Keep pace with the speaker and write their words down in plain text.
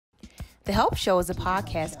The Help Show is a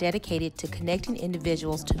podcast dedicated to connecting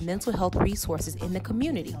individuals to mental health resources in the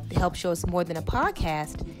community. The Help Show is more than a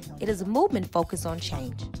podcast. It is a movement focused on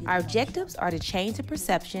change. Our objectives are to change the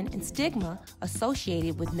perception and stigma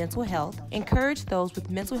associated with mental health, encourage those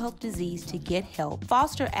with mental health disease to get help,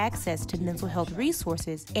 foster access to mental health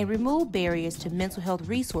resources, and remove barriers to mental health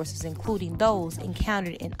resources, including those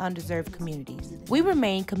encountered in underserved communities. We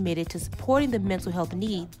remain committed to supporting the mental health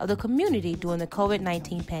needs of the community during the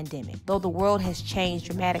COVID-19 pandemic. Though the world has changed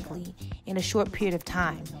dramatically in a short period of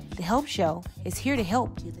time, The Help Show is here to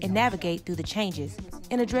help and navigate through the changes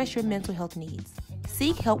and address your mental health needs.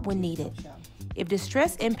 Seek help when needed. If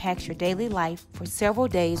distress impacts your daily life for several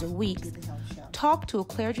days or weeks, talk to a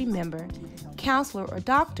clergy member, counselor, or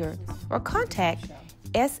doctor, or contact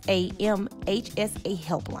SAMHSA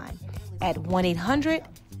Helpline at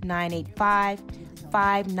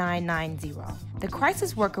 1-800-985-5990. The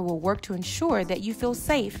crisis worker will work to ensure that you feel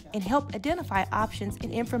safe and help identify options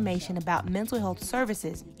and information about mental health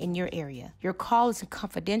services in your area. Your call is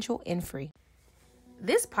confidential and free.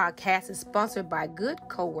 This podcast is sponsored by Good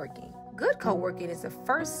Co-working. Good Co-working is the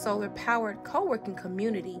first solar-powered co-working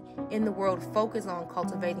community in the world focused on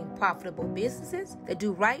cultivating profitable businesses that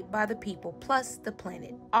do right by the people plus the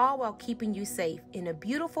planet, all while keeping you safe in a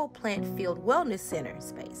beautiful plant-filled wellness center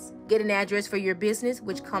space. Get an address for your business,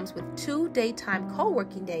 which comes with 2 daytime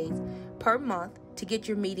co-working days per month to get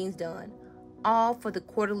your meetings done, all for the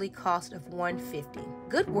quarterly cost of $150.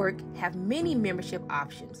 Good Work have many membership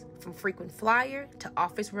options, from frequent flyer to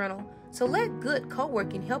office rental, so let Good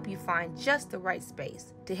Co-working help you find just the right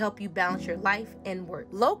space to help you balance your life and work.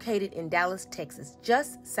 Located in Dallas, Texas,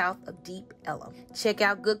 just south of Deep Ellum. Check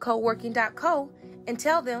out goodcoworking.co and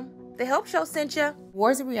tell them The Help Show sent you.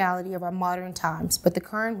 War is a reality of our modern times, but the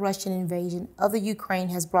current Russian invasion of the Ukraine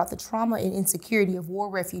has brought the trauma and insecurity of war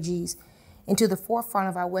refugees into the forefront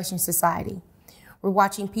of our Western society. We're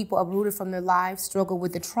watching people uprooted from their lives struggle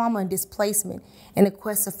with the trauma and displacement and the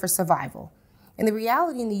quest for survival. And the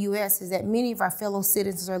reality in the U.S. is that many of our fellow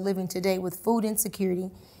citizens are living today with food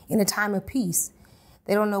insecurity in a time of peace.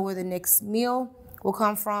 They don't know where the next meal will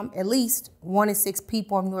come from. At least 1 in 6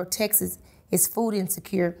 people in North Texas is food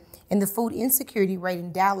insecure, and the food insecurity rate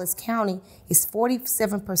in Dallas County is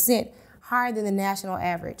 47% higher than the national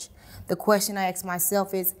average. The question I ask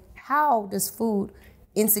myself is, how does food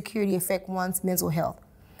insecurity affect one's mental health?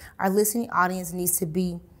 Our listening audience needs to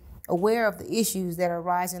be aware of the issues that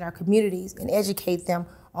arise in our communities and educate them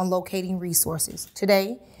on locating resources.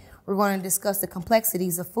 Today, we're going to discuss the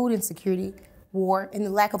complexities of food insecurity, war, and the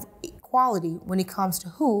lack of equality when it comes to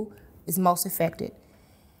who is most affected.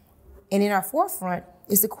 And in our forefront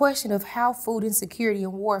is the question of how food insecurity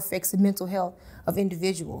and war affects the mental health of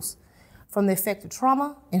individuals, from the effect of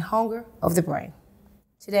trauma and hunger of the brain.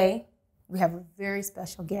 Today, we have a very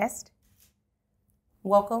special guest.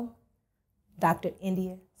 Welcome, Dr.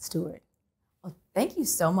 India Stewart. Well, thank you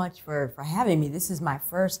so much for having me. This is my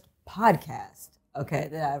first podcast,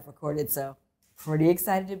 that I've recorded, so pretty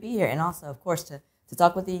excited to be here. And also, of course, to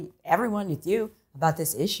talk with everyone, with you, about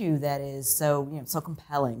this issue that is so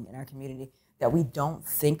compelling in our community that we don't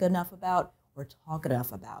think enough about or talk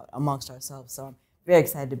enough about amongst ourselves. So I'm very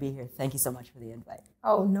excited to be here. Thank you so much for the invite.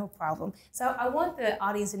 Oh, no problem. So I want the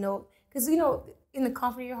audience to know, because, in the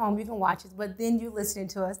comfort of your home, you can watch us, but then you're listening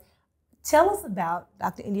to us. Tell us about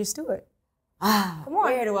Dr. India Stewart. Come on.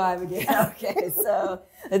 Where do I begin? Okay, so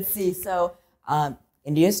let's see. So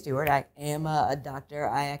India Stewart, I am a doctor.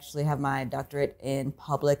 I actually have my doctorate in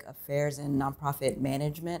public affairs and nonprofit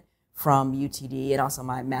management from UTD, and also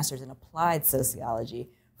my master's in applied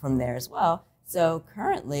sociology from there as well. So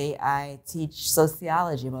currently I teach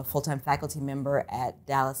sociology. I'm a full-time faculty member at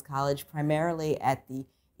Dallas College, primarily at the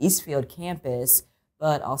Eastfield campus,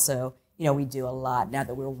 but also, we do a lot now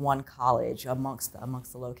that we're one college amongst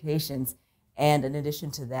the locations. And in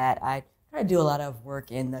addition to that, I try to do a lot of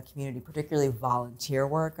work in the community, particularly volunteer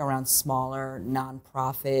work around smaller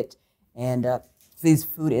nonprofit and these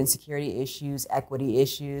food insecurity issues, equity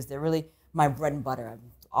issues. They're really my bread and butter. I've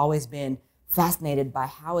always been fascinated by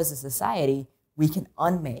how, as a society, we can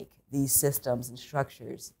unmake these systems and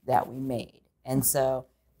structures that we made. And so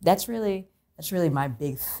that's really my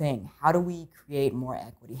big thing. How do we create more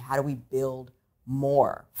equity? How do we build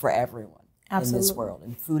more for everyone in this world?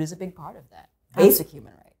 And food is a big part of that. Basic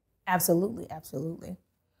human right. Absolutely, absolutely.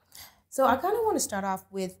 So I kind of want to start off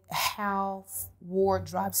with how war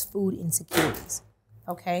drives food insecurities,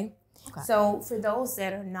 okay? So for those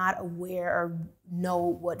that are not aware or know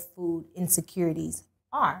what food insecurities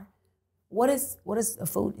are, what is a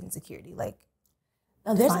food insecurity like?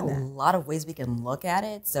 Now, there's a lot of ways we can look at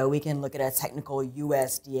it. So we can look at a technical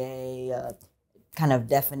USDA kind of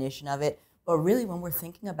definition of it. But really, when we're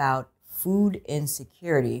thinking about food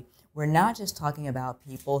insecurity, we're not just talking about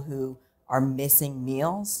people who are missing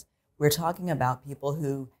meals. We're talking about people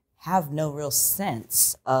who have no real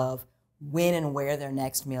sense of when and where their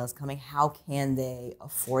next meal is coming. How can they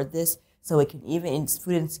afford this? So it can even,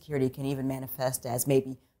 food insecurity can even manifest as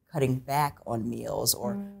maybe cutting back on meals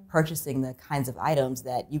or purchasing the kinds of items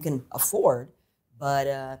that you can afford,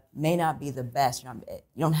 but may not be the best. You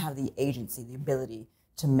don't have the agency, the ability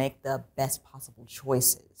to make the best possible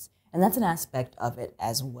choices. And that's an aspect of it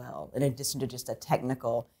as well, in addition to just a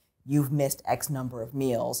technical, you've missed X number of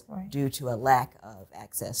meals due to a lack of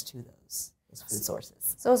access to those food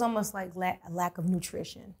sources. So it's almost like a lack of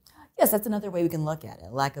nutrition. Yes, that's another way we can look at it,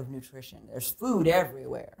 a lack of nutrition. There's food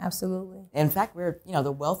everywhere. Absolutely. In fact, we're,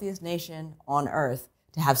 the wealthiest nation on earth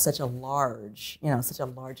to have such a large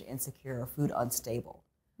insecure or food unstable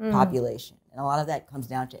population. And a lot of that comes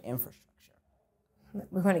down to infrastructure.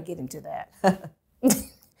 We're going to get into that.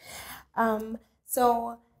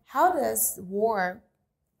 So how does war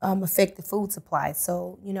affect the food supply?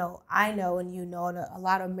 So, I know, and and a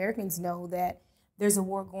lot of Americans know that there's a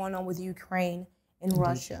war going on with Ukraine and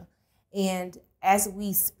Russia. And as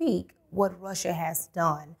we speak, what Russia has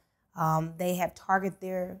done, they have targeted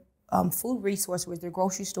their food resources with their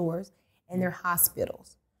grocery stores and their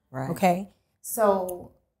hospitals. Right. Okay.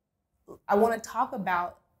 So I want to talk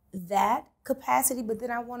about that capacity, but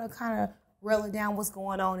then I want to kind of reel it down what's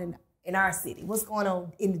going on in our city, what's going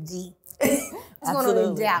on in the D, what's going on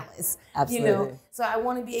in Dallas. Absolutely. So I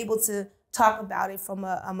want to be able to talk about it from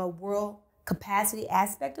a world capacity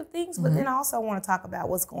aspect of things, but then also I want to talk about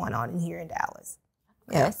what's going on in here in Dallas.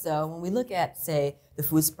 Okay, so when we look at, say, the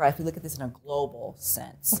food supply, if we look at this in a global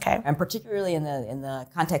sense, and particularly in the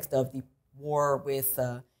context of the war with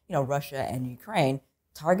Russia and Ukraine,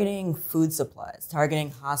 targeting food supplies, targeting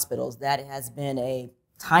hospitals, that has been a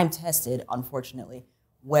time-tested, unfortunately,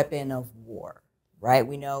 weapon of war, right?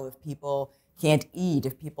 We know if people can't eat,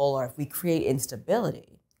 if we create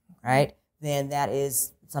instability, right, then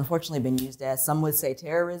it's unfortunately been used as, some would say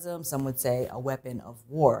terrorism, some would say a weapon of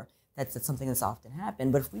war. That's something that's often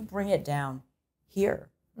happened. But if we bring it down here,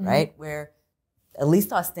 right, where at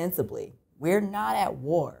least ostensibly, we're not at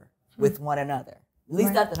war with one another, at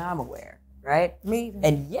least not that I'm aware, right? Me either.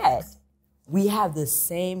 And yet, we have the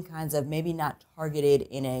same kinds of, maybe not targeted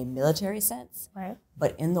in a military sense,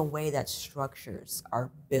 but in the way that structures are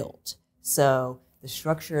built. So the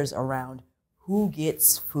structures around who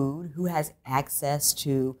gets food, who has access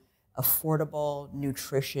to affordable,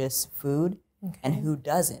 nutritious food, and who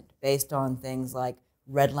doesn't, based on things like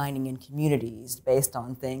redlining in communities, based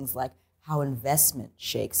on things like how investment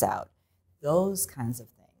shakes out. Those kinds of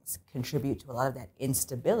things contribute to a lot of that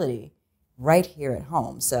instability right here at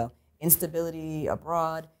home. So instability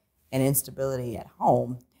abroad and instability at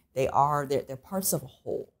home, they're parts of a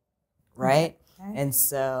whole, right? Okay. And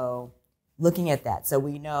so looking at that, so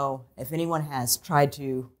we know if anyone has tried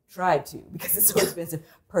to, because it's so expensive,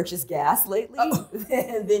 purchase gas lately,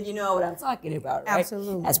 then you know what I'm talking about, right?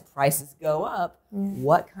 Absolutely. As prices go up,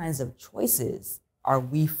 what kinds of choices are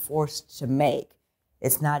we forced to make?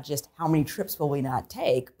 It's not just how many trips will we not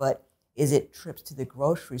take, but is it trips to the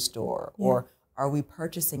grocery store? Or are we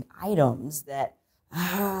purchasing items that,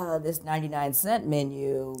 this 99-cent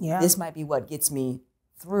menu, this might be what gets me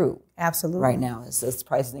through. Absolutely. Right now as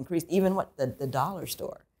prices increase. Even the dollar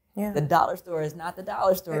store. Yeah. The dollar store is not the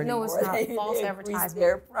dollar store anymore. No, it's not. False they advertisement.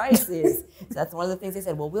 Their prices. So that's one of the things they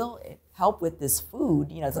said, well, we'll help with this food,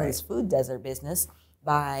 this food desert business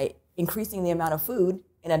by increasing the amount of food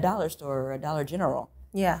in a dollar store or a Dollar General.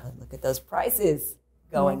 Yeah. But look at those prices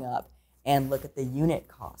going up and look at the unit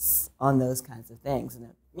costs on those kinds of things. And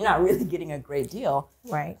you're not really getting a great deal.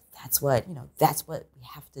 Right. That's what we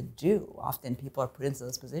have to do. Often people are put into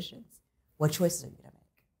those positions. What choices are you going to make?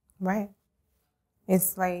 Right.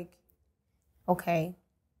 It's like, okay,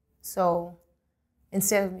 so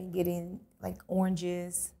instead of me getting like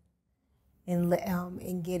oranges and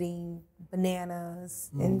getting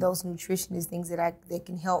bananas and those nutritionist things that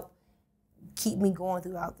can help keep me going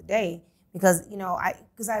throughout the day, because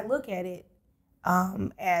I look at it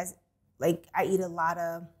as like I eat a lot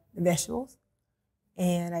of vegetables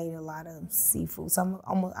and I eat a lot of seafood. So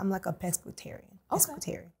I'm like a pescatarian.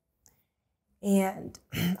 And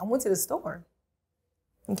I went to the store.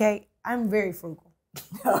 Okay, I'm very frugal.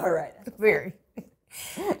 All right. Very.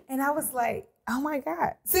 And I was like, oh my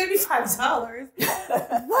God, $75?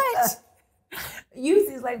 What?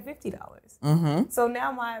 Usually it's like $50. So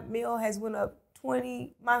now my meal has went up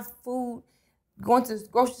 $20. My food, going to the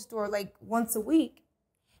grocery store like once a week,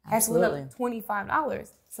 has went up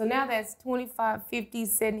 $25. So now that's $25, $50,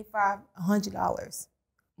 $75, $100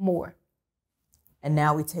 more. And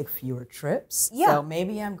now we take fewer trips. Yeah. So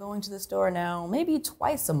maybe I'm going to the store now maybe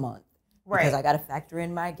twice a month. Right. Because I got to factor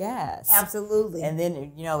in my gas. Absolutely. And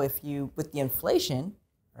then, if you, with the inflation,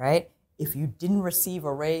 right, if you didn't receive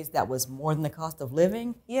a raise that was more than the cost of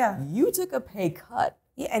living, you took a pay cut,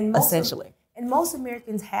 and essentially. And most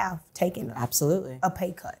Americans have taken absolutely a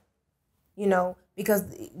pay cut, because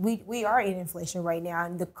we are in inflation right now,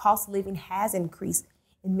 and the cost of living has increased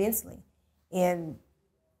immensely. And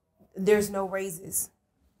there's no raises.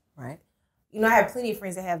 Right. I have plenty of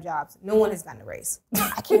friends that have jobs. No one has gotten a raise.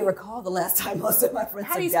 I can't recall the last time most of my friends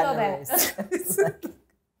have gotten a raise. How do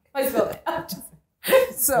you spell that?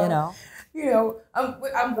 So,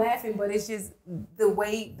 I'm laughing, but it's just the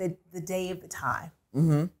way that the day of the time.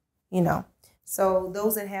 Mm-hmm. So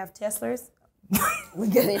those that have Teslas, we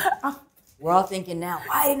get it. We're all thinking now,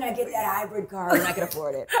 why didn't I get that hybrid car when I could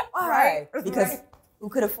afford it? Why? Right. Because who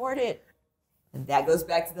could afford it? And that goes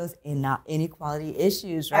back to those inequality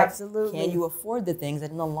issues, right? Absolutely. Can you afford the things that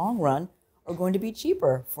in the long run are going to be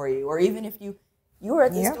cheaper for you? Or even if you were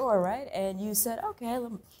at the store, right? And you said, okay,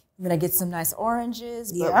 I'm going to get some nice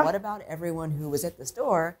oranges. But what about everyone who was at the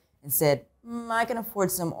store and said, I can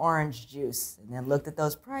afford some orange juice? And then looked at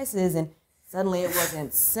those prices and suddenly it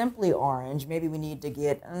wasn't simply orange. Maybe we need to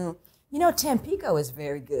get, Tampico is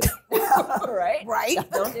very good. Right? Right.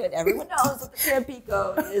 Everyone knows what the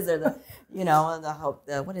Tampico is, or the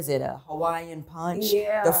what is it? A Hawaiian punch.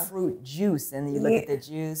 Yeah. The fruit juice, and you look at the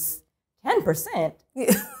juice, 10%.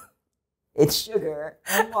 It's sugar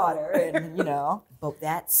and water, and but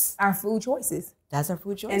that's our food choices. That's our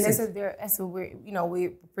food choices, and that's what we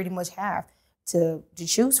pretty much have to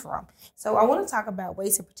choose from. So I want to talk about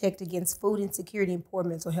ways to protect against food insecurity and poor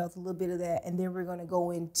mental health, a little bit of that, and then we're going to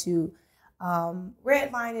go into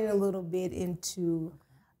redlining a little bit into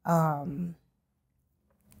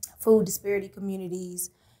food disparity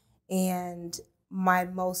communities, and my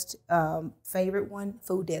most favorite one,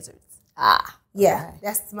 food deserts. Yeah,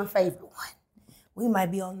 that's my favorite one. We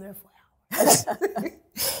might be on there for hours.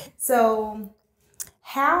 So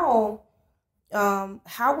how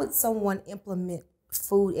would someone implement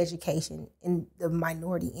food education in the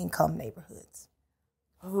minority income neighborhoods?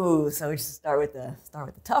 Ooh, so we should start with the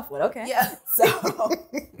tough one. Okay. Yeah. So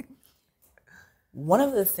one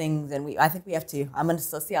of the things, and I think we have to. I'm a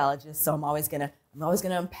sociologist, so I'm always gonna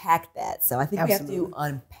unpack that. So I think we have to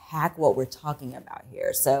unpack what we're talking about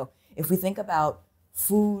here. So if we think about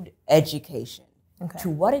food education, to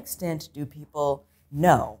what extent do people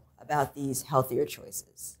know about these healthier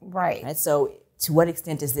choices? Right. So to what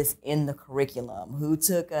extent is this in the curriculum? Who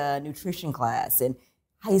took a nutrition class in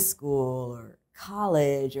high school or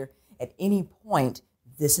college, or at any point,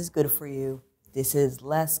 this is good for you, this is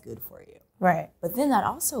less good for you? Right. But then that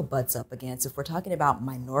also butts up against, if we're talking about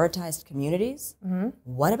minoritized communities,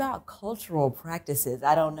 what about cultural practices?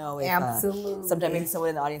 I don't know if sometimes maybe someone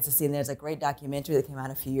in the audience has seen, there's a great documentary that came out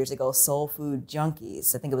a few years ago, Soul Food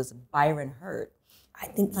Junkies. I think it was Byron Hurt. I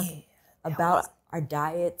think, about our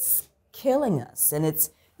diets killing us. And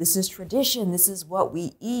this is tradition, this is what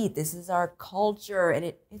we eat, this is our culture, and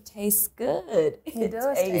it tastes good. It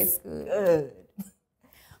does taste good.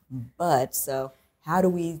 But so how do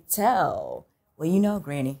we tell? Well,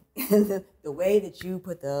 Granny, the way that you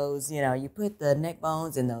put those, you put the neck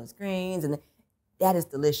bones in those greens, and that is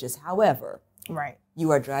delicious. However, you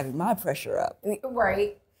are driving my pressure up.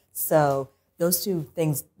 Right. So those two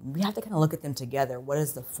things, we have to kind of look at them together. What are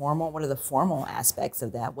the formal aspects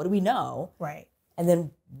of that? What do we know? Right. And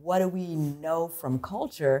then what do we know from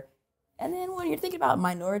culture? And then when you're thinking about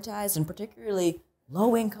minoritized and particularly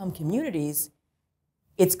low-income communities,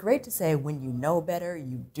 it's great to say when you know better,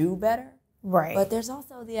 you do better. Right. But there's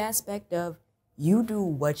also the aspect of you do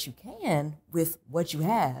what you can with what you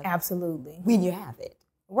have. Absolutely. When you have it.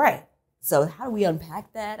 Right. So how do we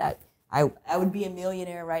unpack that? I would be a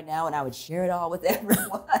millionaire right now, and I would share it all with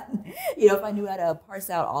everyone, if I knew how to parse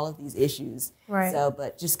out all of these issues. Right. So,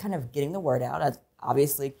 but just kind of getting the word out.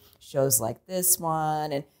 Obviously, shows like this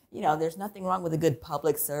one, and there's nothing wrong with a good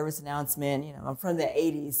public service announcement. I'm from the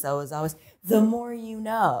 80s, so it's always the more you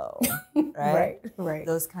know, right? Right.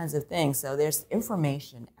 Those kinds of things. So there's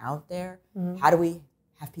information out there. How do we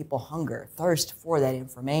have people thirst for that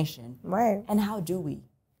information? Right. And how do we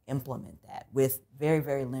implement that with very,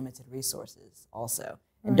 very limited resources also?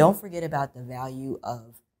 And don't forget about the value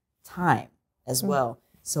of time as well.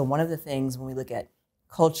 So one of the things when we look at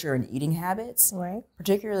culture and eating habits,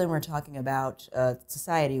 particularly when we're talking about a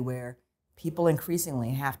society where people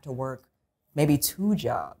increasingly have to work maybe 2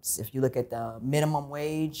 jobs. If you look at the minimum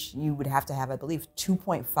wage, you would have to have, I believe,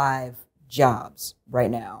 2.5 jobs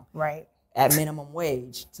right now. Right. At minimum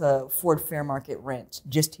wage to afford fair market rent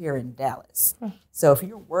just here in Dallas. So if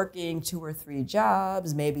you're working 2 or 3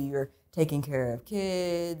 jobs, maybe you're taking care of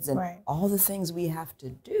kids and all the things we have to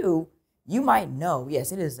do, you might know,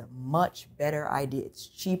 yes, it is a much better idea. It's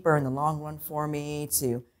cheaper in the long run for me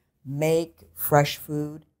to make fresh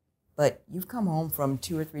food. But you've come home from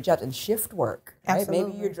 2 or 3 jobs and shift work, right?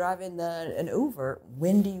 Absolutely. Maybe you're driving an Uber.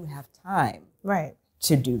 When do you have time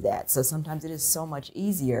to do that? So sometimes it is so much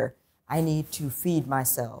easier. I need to feed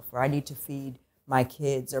myself, or I need to feed my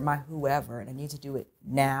kids or my whoever, and I need to do it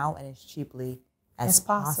now and as cheaply as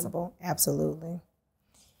possible. Absolutely.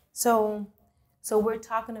 So we're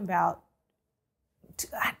talking about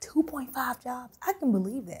 2.5 jobs. I can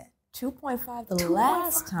believe that. 2.5 the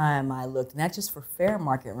last time I looked, and that's just for fair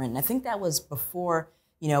market rent. And I think that was before,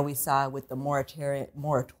 we saw with the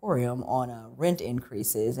moratorium on rent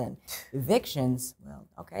increases and evictions. Well,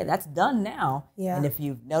 okay, that's done now. Yeah. And if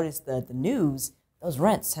you've noticed the news, those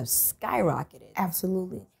rents have skyrocketed.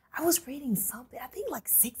 Absolutely. I was reading something, I think like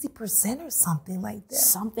 60% or something like that.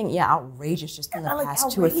 Something, outrageous just in the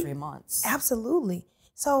past 2 or 3 months. Absolutely.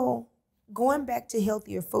 So going back to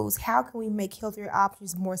healthier foods, how can we make healthier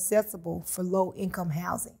options more accessible for low-income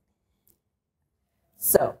housing?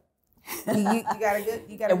 So, you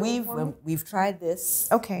got we've tried this.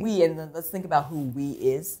 Okay. Let's think about who we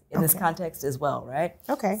is in this context as well, right?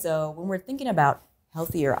 Okay. So when we're thinking about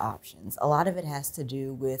healthier options, a lot of it has to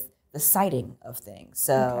do with the siting of things.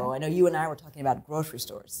 So I know you and I were talking about grocery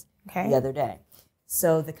stores the other day.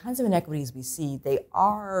 So the kinds of inequities we see, they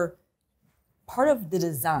are part of the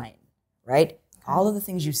design, right? All of the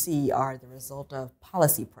things you see are the result of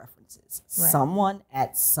policy preferences. Someone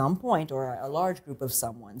at some point, or a large group of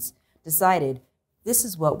someone's, decided this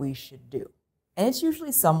is what we should do. And it's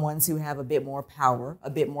usually someone's who have a bit more power, a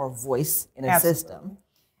bit more voice in a system.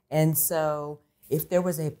 And so if there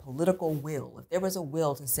was a political will, if there was a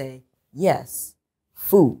will to say, yes,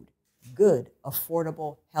 food, good,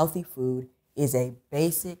 affordable, healthy food is a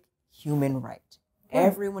basic human right.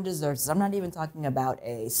 Everyone deserves it. I'm not even talking about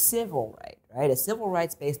a civil right, right? A civil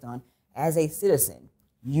right's based on, as a citizen,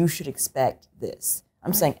 you should expect this.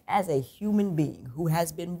 I'm saying as a human being who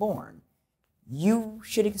has been born, you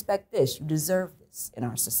should expect this. You deserve this in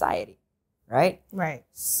our society, right? Right.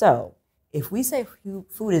 So if we say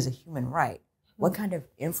food is a human right, what kind of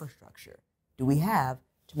infrastructure do we have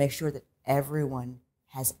to make sure that everyone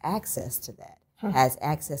has access to that, has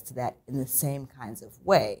access to that in the same kinds of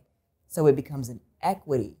way, so it becomes an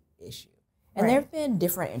equity issue? And there have been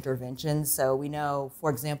different interventions. So we know, for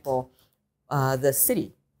example, the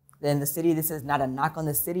city. Then the city, this is not a knock on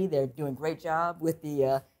the city. They're doing a great job with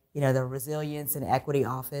the Resilience and Equity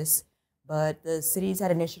Office. But the city's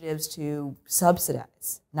had initiatives to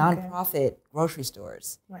subsidize nonprofit grocery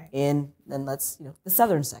stores in, the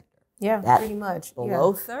southern sector. Yeah, that pretty much.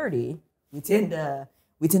 Below 30, we tend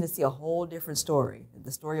to see a whole different story.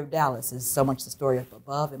 The story of Dallas is so much the story of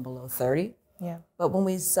above and below 30. Yeah. But when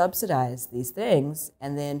we subsidize these things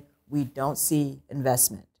and then we don't see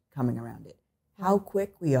investment coming around it, how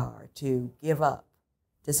quick we are to give up,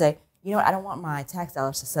 to say, I don't want my tax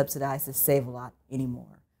dollars to subsidize to save a lot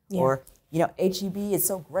anymore. Yeah. Or, HEB, it's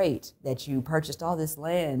so great that you purchased all this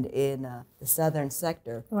land in the southern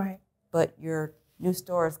sector. Right. But your new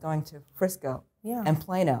store is going to Frisco and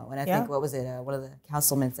Plano. And I think, what was it? One of the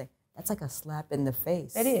councilmen said, that's like a slap in the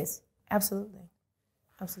face. It is. Absolutely.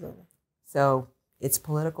 Absolutely. So it's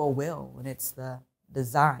political will and it's the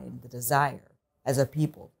design, the desire as a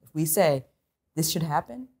people. If we say this should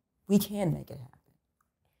happen, we can make it happen.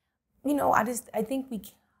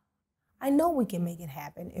 I know we can make it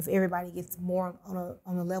happen if everybody gets more on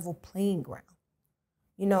a level playing ground.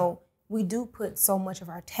 We do put so much of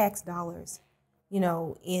our tax dollars,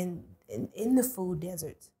 in the food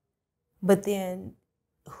deserts. But then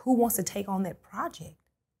who wants to take on that project?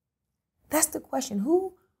 That's the question.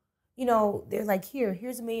 Who, they're like,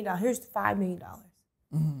 here's $1 million, here's $5 million.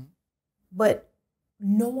 Mm-hmm. But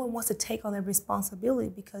no one wants to take on that responsibility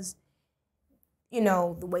because,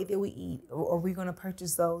 the way that we eat, or we're going to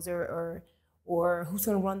purchase those, or who's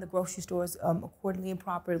going to run the grocery stores accordingly and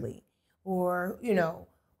properly, or,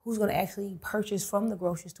 who's going to actually purchase from the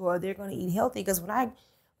grocery store, they're going to eat healthy. Because when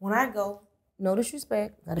I go, no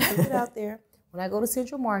disrespect, got to put it out there, when I go to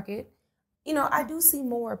Central Market, I do see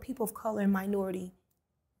more people of color and minority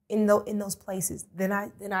in those places than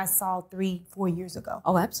I saw 3-4 years ago.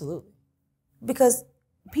 Oh, absolutely. Because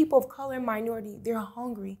people of color and minority, they're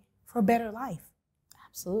hungry for a better life.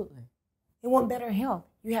 Absolutely. They want better health.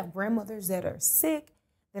 You have grandmothers that are sick,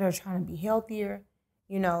 that are trying to be healthier.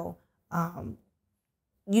 You know,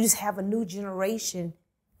 you just have a new generation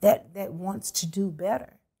that wants to do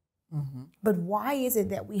better. Mm-hmm. But why is it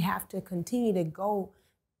that we have to continue to go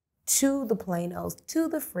to the Planos, to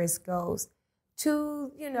the Friscos,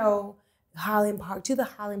 to, you know, Highland Park, to the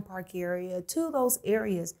Highland Park area, to those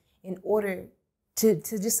areas in order to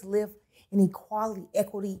just live an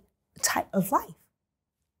equity type of life?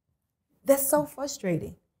 That's so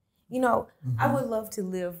frustrating. You know, mm-hmm. I would love to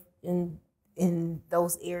live in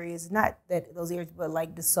those areas, not that those areas, but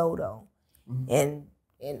like DeSoto mm-hmm.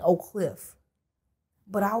 and Oak Cliff.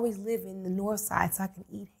 But I always live in the north side so I can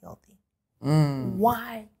eat healthy. Mm.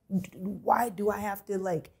 Why do I have to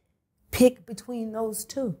like pick between those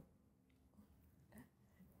two?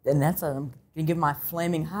 And that's I'm gonna give my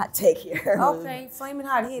flaming hot take here. Okay, flaming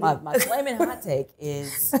hot, hit it. My flaming hot take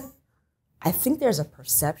is, I think there's a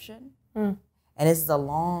perception, and it's a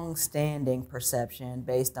long-standing perception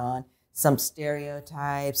based on some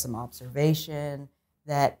stereotypes, some observation,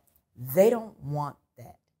 that they don't want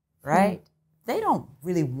that, right? They don't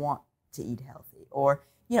really want to eat healthy, or,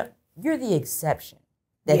 you know, you're the exception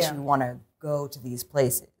that you want to go to these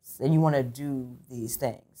places and you want to do these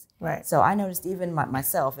things. Right. So I noticed even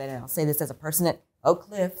myself, and I'll say this as a person at Oak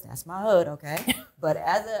Cliff, that's my hood, okay? But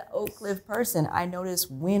as an Oak Cliff person, I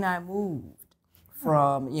noticed when I moved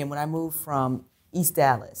from, when I moved from East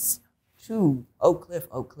Dallas to Oak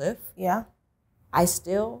Cliff, yeah,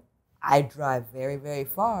 I drive very, very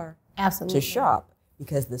far absolutely to shop.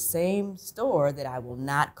 Because the same store that I will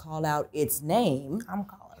not call out its name,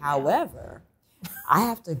 however, I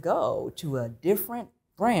have to go to a different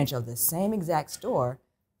branch of the same exact store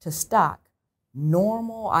to stock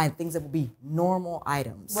normal things that will be normal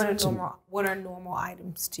items. What are normal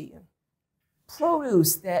items to you?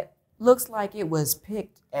 Produce that looks like it was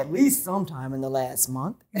picked at least sometime in the last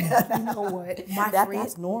month. You know what?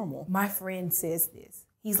 That's normal. My friend says this.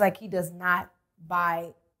 He's like, he does not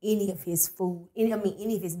buy any of his food, any of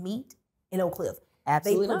his meat in Oak Cliff.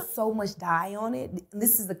 Absolutely They put so much dye on it.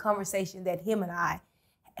 This is the conversation that him and I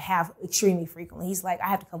have extremely frequently. He's like, I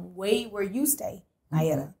have to come way where you stay,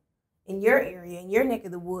 NiEtta, in your area, in your neck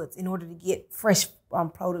of the woods, in order to get fresh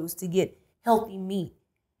produce, to get healthy meat.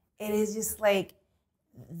 And it's just like,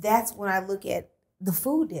 that's when I look at the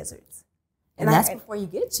food deserts. And that's before you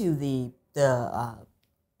get to the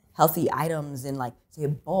healthy items in, like, say,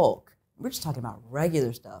 bulk. We're just talking about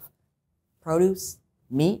regular stuff. Produce,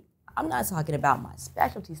 meat. I'm not talking about my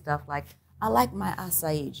specialty stuff. Like, I like my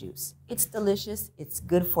acai juice. It's delicious. It's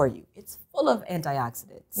good for you. It's full of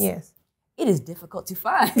antioxidants. Yes. It is difficult to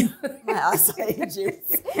find my acai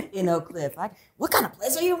juice in Oak Cliff. What kind of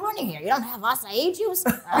place are you running here? You don't have acai juice?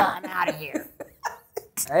 I'm out of here.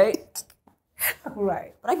 Right?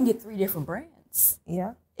 Right. But I can get 3 different brands.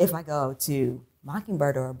 Yeah. If I go to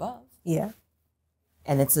Mockingbird or above. Yeah.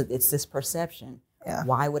 And it's this perception. Yeah.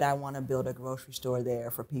 Why would I want to build a grocery store there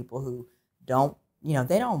for people who don't,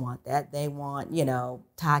 they don't want that. They want,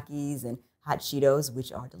 Takis and hot Cheetos,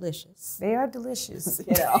 which are delicious. They are delicious.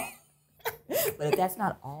 But if that's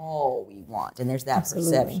not all we want, and there's that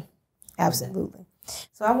perception. Absolutely.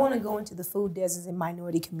 So I want to go into the food deserts in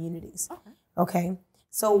minority communities. Okay.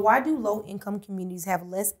 So why do low-income communities have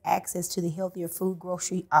less access to the healthier food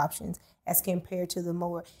grocery options as compared to the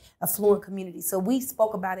more affluent communities? So we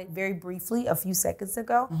spoke about it very briefly a few seconds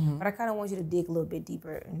ago, but I kind of want you to dig a little bit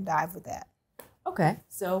deeper and dive with that. Okay.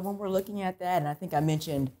 So when we're looking at that, and I think I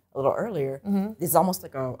mentioned a little earlier, it's almost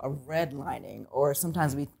like a redlining, or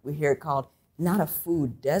sometimes we hear it called not a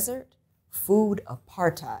food desert, food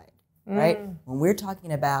apartheid, right? When we're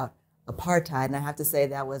talking about apartheid, and I have to say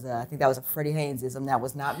I think that was a Freddie Haynesism. That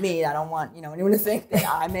was not me. I don't want anyone to think that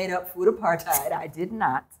I made up food apartheid. I did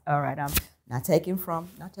not. All right, I'm not taking from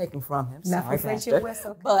him. Not Sorry, for friendship,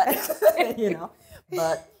 Pastor. But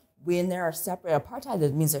but when there are separate apartheid,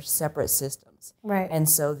 that means there's separate systems, right? And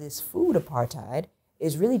so this food apartheid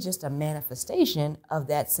is really just a manifestation of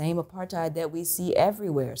that same apartheid that we see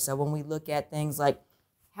everywhere. So when we look at things like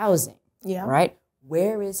housing, right?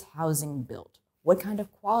 Where is housing built? What kind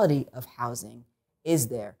of quality of housing is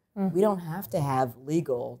there? We don't have to have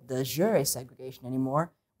legal de jure segregation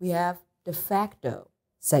anymore. We have de facto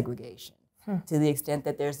segregation to the extent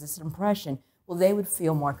that there's this impression, well, they would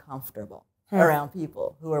feel more comfortable around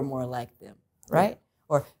people who are more like them, right?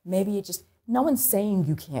 Or maybe it just, no one's saying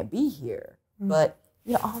you can't be here, but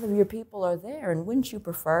all of your people are there, and wouldn't you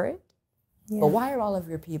prefer it? But why are all of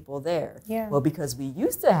your people there? Well, because we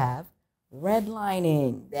used to have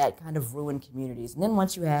redlining that kind of ruined communities. And then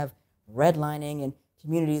once you have redlining in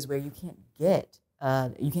communities where you can't get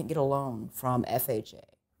a loan from FHA,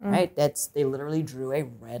 right? They literally drew a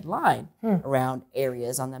red line around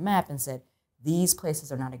areas on the map and said, these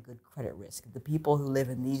places are not a good credit risk. The people who live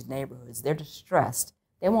in these neighborhoods, they're distressed.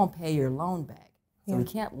 They won't pay your loan back. So we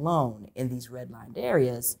can't loan in these redlined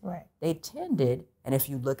areas. Right. They tended, and if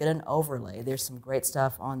you look at an overlay, there's some great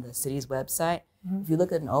stuff on the city's website. If you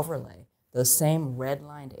look at an overlay, those same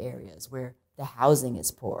redlined areas where the housing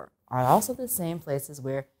is poor are also the same places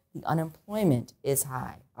where the unemployment is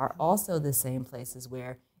high, are also the same places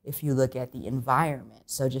where, if you look at the environment,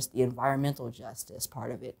 so just the environmental justice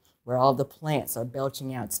part of it, where all the plants are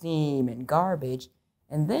belching out steam and garbage,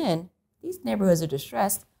 and then these neighborhoods are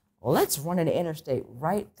distressed, let's run an interstate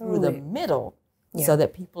right through the middle so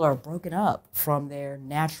that people are broken up from their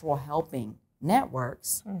natural helping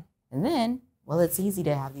networks. And then, well, it's easy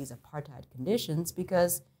to have these apartheid conditions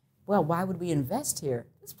because, well, why would we invest here?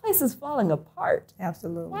 This place is falling apart.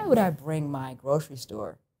 Absolutely. Why would I bring my grocery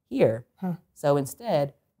store here? So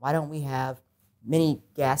instead, why don't we have many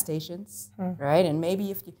gas stations, right? And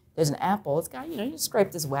maybe if there's an apple, it's got, you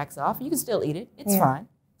scrape this wax off, you can still eat it. It's fine.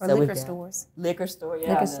 Or so liquor stores. Liquor store,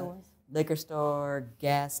 liquor store,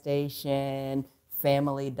 gas station,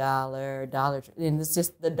 Family Dollar, and it's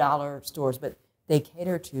just the dollar stores, but they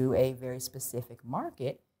cater to a very specific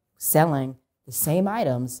market, selling the same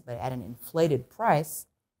items, but at an inflated price.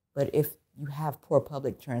 But if you have poor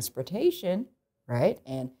public transportation, right,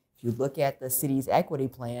 and if you look at the city's equity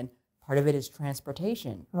plan, part of it is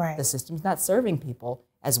transportation. Right. The system's not serving people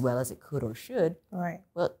as well as it could or should. Right.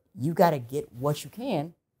 Well, you got to get what you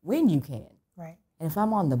can when you can. Right. And if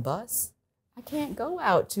I'm on the bus, I can't go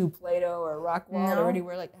out to Plato or Rockwall or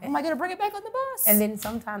anywhere like, how am I going to bring it back on the bus? And then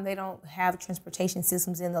sometimes they don't have transportation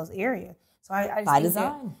systems in those areas. So I just by think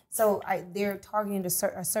design. They're targeting a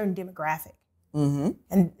certain demographic. Mm-hmm.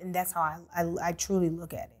 And that's how I truly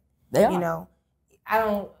look at it. They are.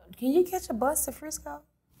 Can you catch a bus to Frisco?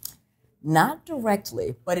 Not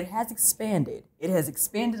directly, but it has expanded. It has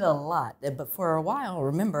expanded a lot. But for a while,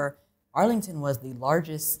 remember, Arlington was the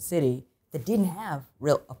largest city that didn't have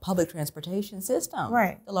a public transportation system.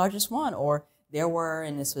 Right. The largest one. Or there were,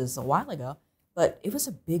 and this was a while ago, but it was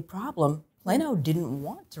a big problem. Plano didn't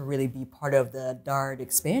want to really be part of the DART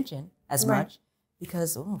expansion as much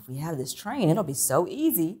because, if we have this train, it'll be so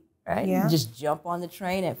easy, right? Yeah. You just jump on the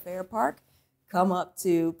train at Fair Park, come up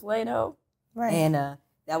to Plano, and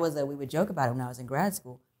that was we would joke about it when I was in grad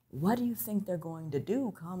school. What do you think they're going to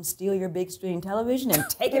do? Come steal your big screen television and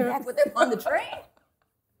take it back with them on the train?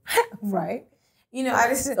 Right.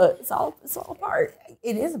 It's all a part.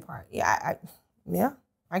 It is a part. Yeah.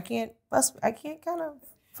 I can't kind of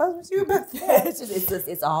fuss with you about that.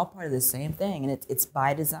 It's all part of the same thing, and it's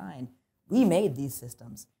by design. We made these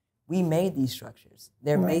systems. We made these structures.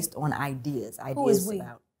 They're based on ideas. Who is we?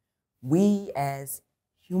 About we as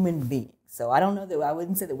human beings. So I don't know that I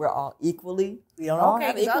wouldn't say that we're all equally. We don't all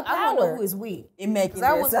have equal power. I don't know who is we. In making this.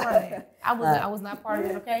 I was not part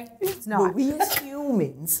of it. Okay, it's not. But we as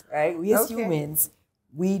humans, right? We as humans,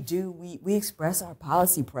 we express our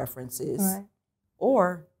policy preferences,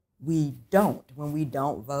 or we don't when we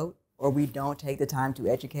don't vote, or we don't take the time to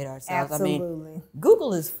educate ourselves. Absolutely. I mean,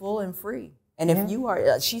 Google is full and free, and if you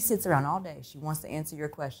are, she sits around all day. She wants to answer your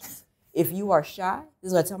questions. If you are shy, this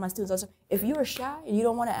is what I tell my students also, if you are shy and you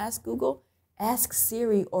don't want to ask Google, ask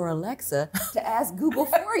Siri or Alexa to ask Google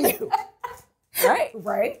for you. Right?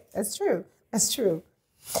 Right. That's true.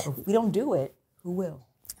 If we don't do it, who will?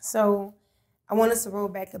 So I want us to roll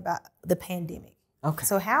back about the pandemic. Okay.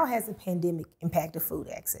 So how has the pandemic impacted food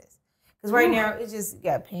access? Because right now it's just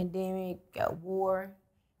got pandemic, got war,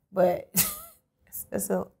 but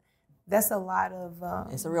that's a lot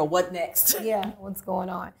of... it's a real what next? Yeah, what's going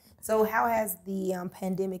on. So how has the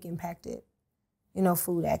pandemic impacted,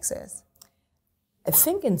 food access? I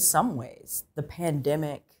think in some ways, the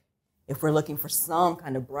pandemic, if we're looking for some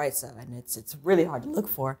kind of bright side, and it's really hard to look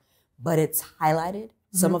for, but it's highlighted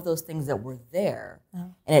some of those things that were there,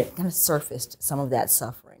 and it kind of surfaced some of that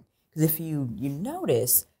suffering. Because if you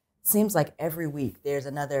notice, it seems like every week there's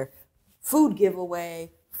another food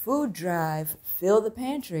giveaway, food drive, fill the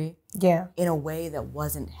pantry, in a way that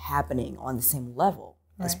wasn't happening on the same level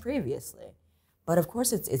as previously. But of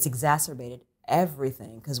course, it's exacerbated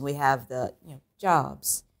everything because we have the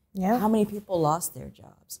jobs. Yeah. How many people lost their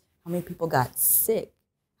jobs? How many people got sick?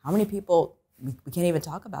 How many people, we can't even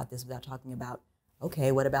talk about this without talking about,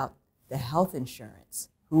 okay, what about the health insurance?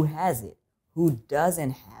 Who has it? Who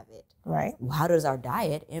doesn't have it? Right. How does our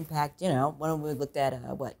diet impact, when we looked at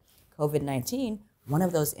COVID-19, one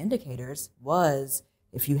of those indicators was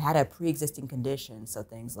if you had a pre-existing condition, so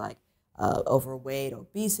things like overweight,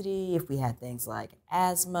 obesity, if we had things like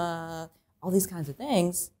asthma, all these kinds of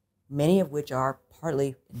things, many of which are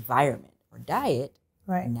partly environment or diet.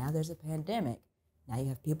 Right. And now there's a pandemic. Now you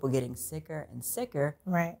have people getting sicker and sicker.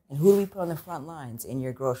 Right. And who do we put on the front lines in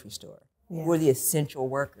your grocery store? Yeah. Who are the essential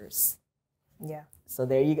workers? Yeah. So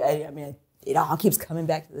there you go. I mean, it all keeps coming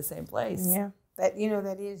back to the same place. Yeah. That,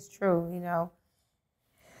 that is true.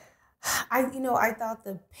 I thought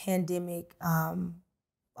the pandemic,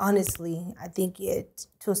 honestly, I think it,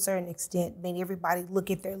 to a certain extent, made everybody look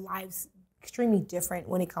at their lives extremely different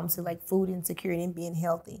when it comes to like food insecurity and being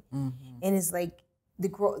healthy. Mm-hmm. And it's like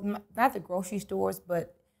not the grocery stores,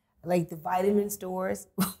 but like the vitamin stores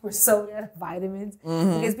were sold out of vitamins.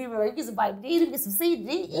 Mm-hmm. Because people are like, get some vitamin D, get some C,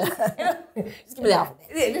 D. Just give me the alphabet.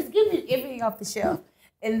 Yeah, just give me everything off the shelf.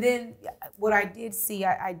 And then what I did see,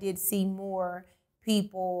 I did see more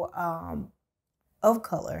people of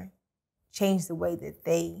color change the way that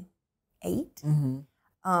they ate, mm-hmm.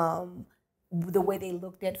 The way they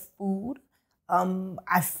looked at food.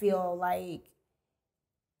 I feel like,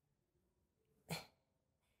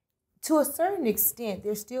 to a certain extent,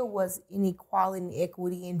 there still was inequality and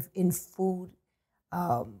equity in food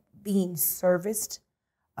being serviced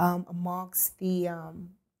amongst the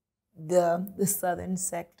southern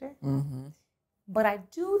sector. Mm-hmm. But I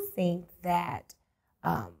do think that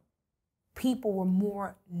people were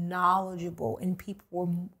more knowledgeable and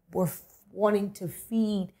people were wanting to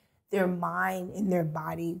feed their mind and their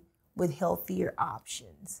body with healthier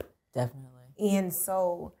options. Definitely. And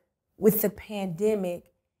so with the pandemic,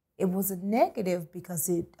 it was a negative because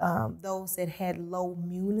those that had low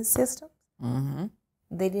immune systems, mm-hmm.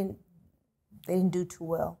 they didn't do too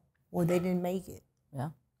well, or they didn't make it. Yeah,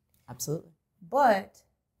 absolutely. But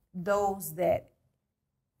those that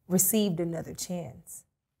received another chance,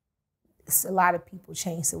 a lot of people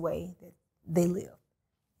changed the way that they live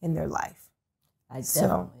in their life. I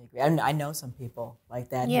definitely agree. I know some people like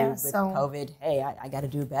that who, with COVID, hey, I got to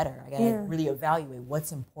do better. I got to really evaluate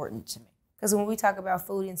what's important to me. Because when we talk about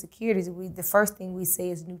food insecurities, the first thing we say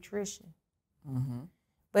is nutrition. Mm-hmm.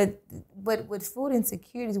 But with food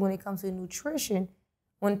insecurities, when it comes to nutrition,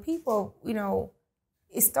 when people,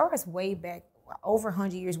 it starts way back, over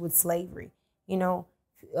 100 years with slavery. The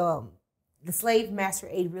slave master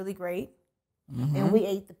ate really great, mm-hmm. and we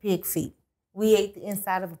ate the pig feet. We ate the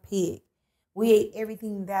inside of a pig. We ate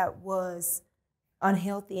everything that was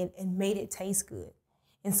unhealthy and made it taste good.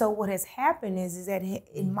 And so what has happened is that,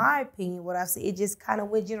 in my opinion, what I've seen, it just kind of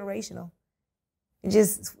went generational. It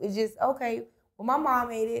just okay, well, my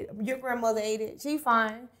mom ate it, your grandmother ate it, she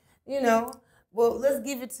fine, well, let's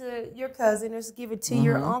give it to your cousin, let's give it to mm-hmm.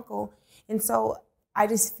 your uncle. And so I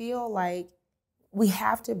just feel like we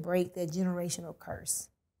have to break that generational curse.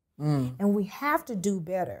 Mm. And we have to do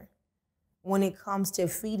better when it comes to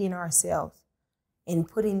feeding ourselves and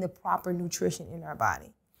putting the proper nutrition in our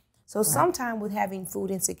body. So sometimes with having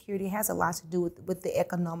food insecurity, it has a lot to do with the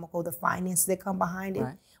economical, the finances that come behind it.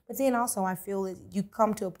 Right. But then also I feel that you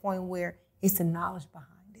come to a point where it's the knowledge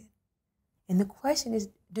behind it. And the question is,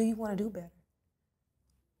 do you want to do better?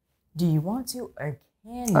 Do you want to, or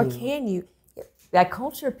can you? Or can you? That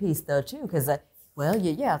culture piece, though, too, because,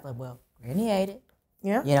 Granny ate it.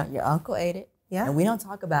 Yeah. Your uncle ate it. Yeah. And we don't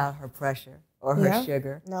talk about her pressure or her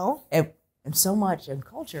sugar. No. And so much in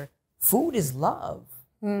culture, food is love.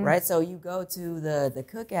 Mm. Right? So you go to the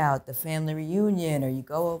cookout, the family reunion, or you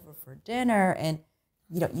go over for dinner, and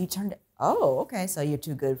you turn to, oh, okay, so you're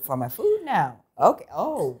too good for my food now. Okay.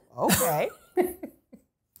 Oh, okay.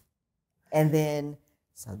 And then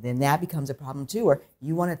that becomes a problem too, or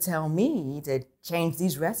you want to tell me to change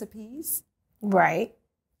these recipes. Right.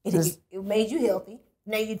 It made you healthy.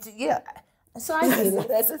 Now So I get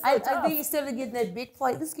it. I think instead of getting that big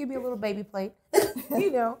plate, just give me a little baby plate.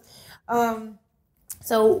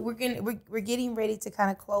 So we're getting ready to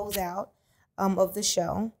kind of close out of the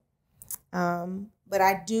show. But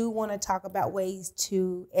I do want to talk about ways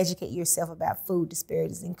to educate yourself about food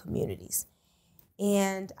disparities in communities.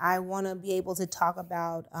 And I want to be able to talk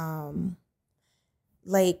about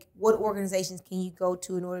what organizations can you go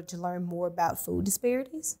to in order to learn more about food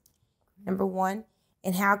disparities, number one,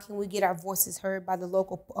 and how can we get our voices heard by the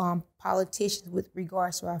local politicians with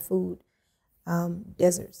regards to our food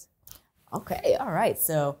deserts. Okay, all right.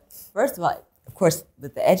 So first of all, of course,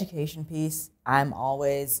 with the education piece, I'm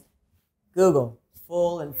always Google,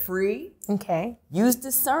 full and free. Okay. Use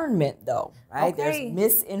discernment, though, right? Okay. There's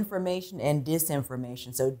misinformation and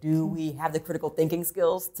disinformation. So do we have the critical thinking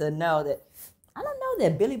skills to know that, I don't know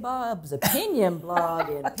that Billy Bob's opinion blog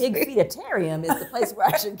and Pig Feeditarium is the place where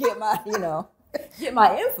I should get my, get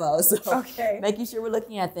my info. So making sure we're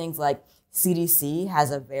looking at things like CDC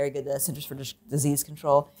has a very good, the Centers for Disease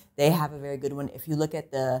Control, they have a very good one. If you look at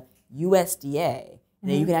the USDA,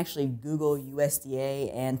 And you can actually Google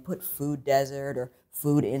USDA and put food desert or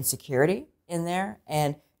food insecurity in there,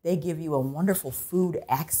 and they give you a wonderful food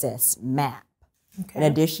access map. Okay. In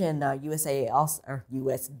addition, USDA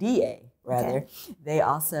they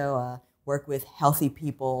also work with Healthy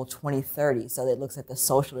People 2030, so it looks at the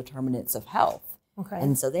social determinants of health. Okay.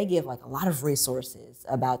 And so they give like a lot of resources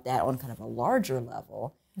about that on kind of a larger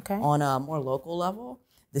level. Okay. On a more local level,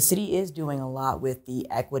 the city is doing a lot with the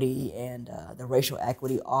equity and the racial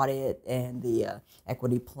equity audit and the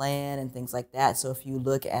equity plan and things like that. So if you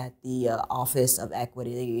look at the Office of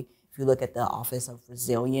Equity, if you look at the Office of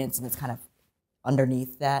Resilience, and it's kind of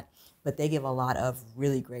underneath that, but they give a lot of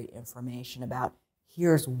really great information about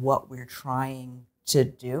here's what we're trying to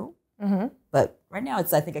do. Mm-hmm. But right now, I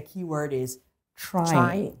think a key word is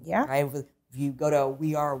trying. Yeah. Right? If you go to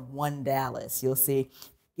We Are One Dallas, you'll see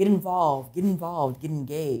get involved, get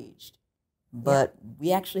engaged. But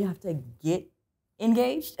we actually have to get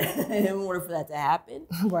engaged in order for that to happen.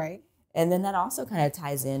 Right. And then that also kind of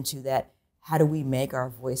ties into that, how do we make our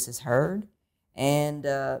voices heard? And,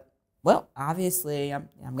 obviously, I'm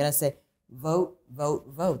going to say vote.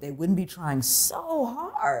 They wouldn't be trying so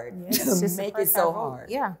hard to make it so hard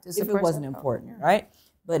if it wasn't important, right?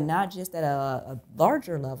 But not just at a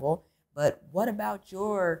larger level, but what about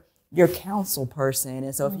your council person?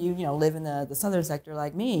 And so if you live in the southern sector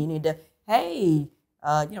like me, you need to, hey,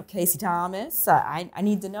 Casey Thomas, I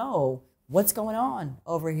need to know what's going on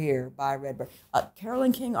over here by Redbird.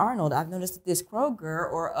 Carolyn King Arnold, I've noticed that this Kroger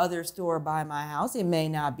or other store by my house, it may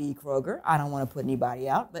not be Kroger. I don't want to put anybody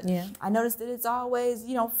out, but I noticed that it's always,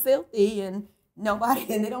 filthy and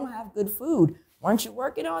they don't have good food. Weren't you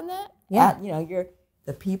working on that? Yeah. You're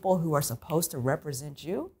the people who are supposed to represent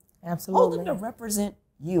you. Absolutely. Hold them to represent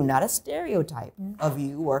you, not a stereotype of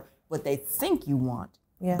you or what they think you want,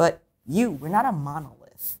 but you. We're not a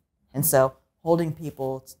monolith. And so holding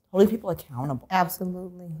people accountable.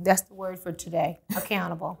 Absolutely. That's the word for today,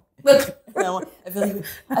 accountable. I feel like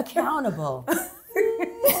accountable.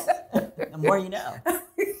 The more you know.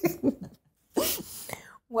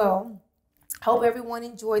 Well, hope everyone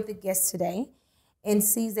enjoyed the guest today and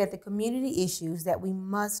sees that the community issues that we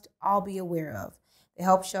must all be aware of. The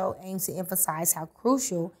Help Show aims to emphasize how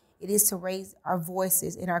crucial it is to raise our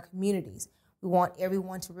voices in our communities. We want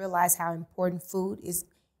everyone to realize how important food is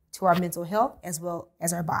to our mental health as well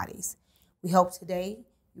as our bodies. We hope today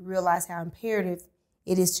you realize how imperative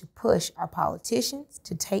it is to push our politicians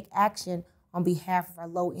to take action on behalf of our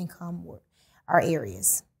low-income our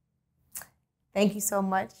areas. Thank you so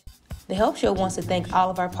much. The Help Show wants to thank all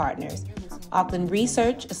of our partners: Auckland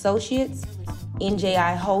Research Associates,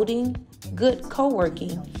 NJI Holding, Good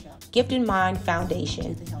Co-working, Gift in Mind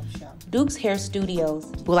Foundation, Duke's Hair Studios.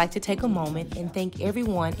 We'd like to take a moment and thank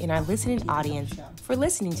everyone in our listening audience for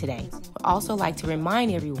listening today. We'd also like to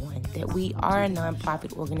remind everyone that we are a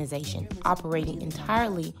nonprofit organization operating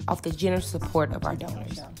entirely off the generous support of our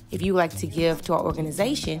donors. If you would like to give to our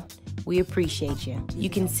organization, we appreciate you. You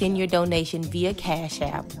can send your donation via Cash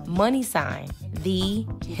App, #The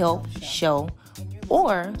Help Show,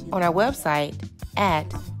 or on our website at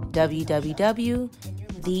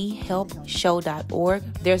www.thehelpshow.org.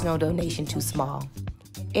 There's no donation too small.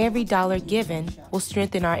 Every dollar given will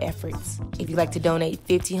strengthen our efforts. If you'd like to donate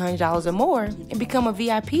 $1,500 or more and become a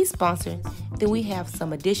VIP sponsor, then we have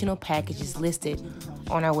some additional packages listed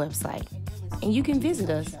on our website. And you can visit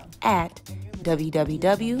us at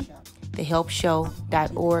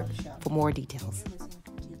www.thehelpshow.org for more details.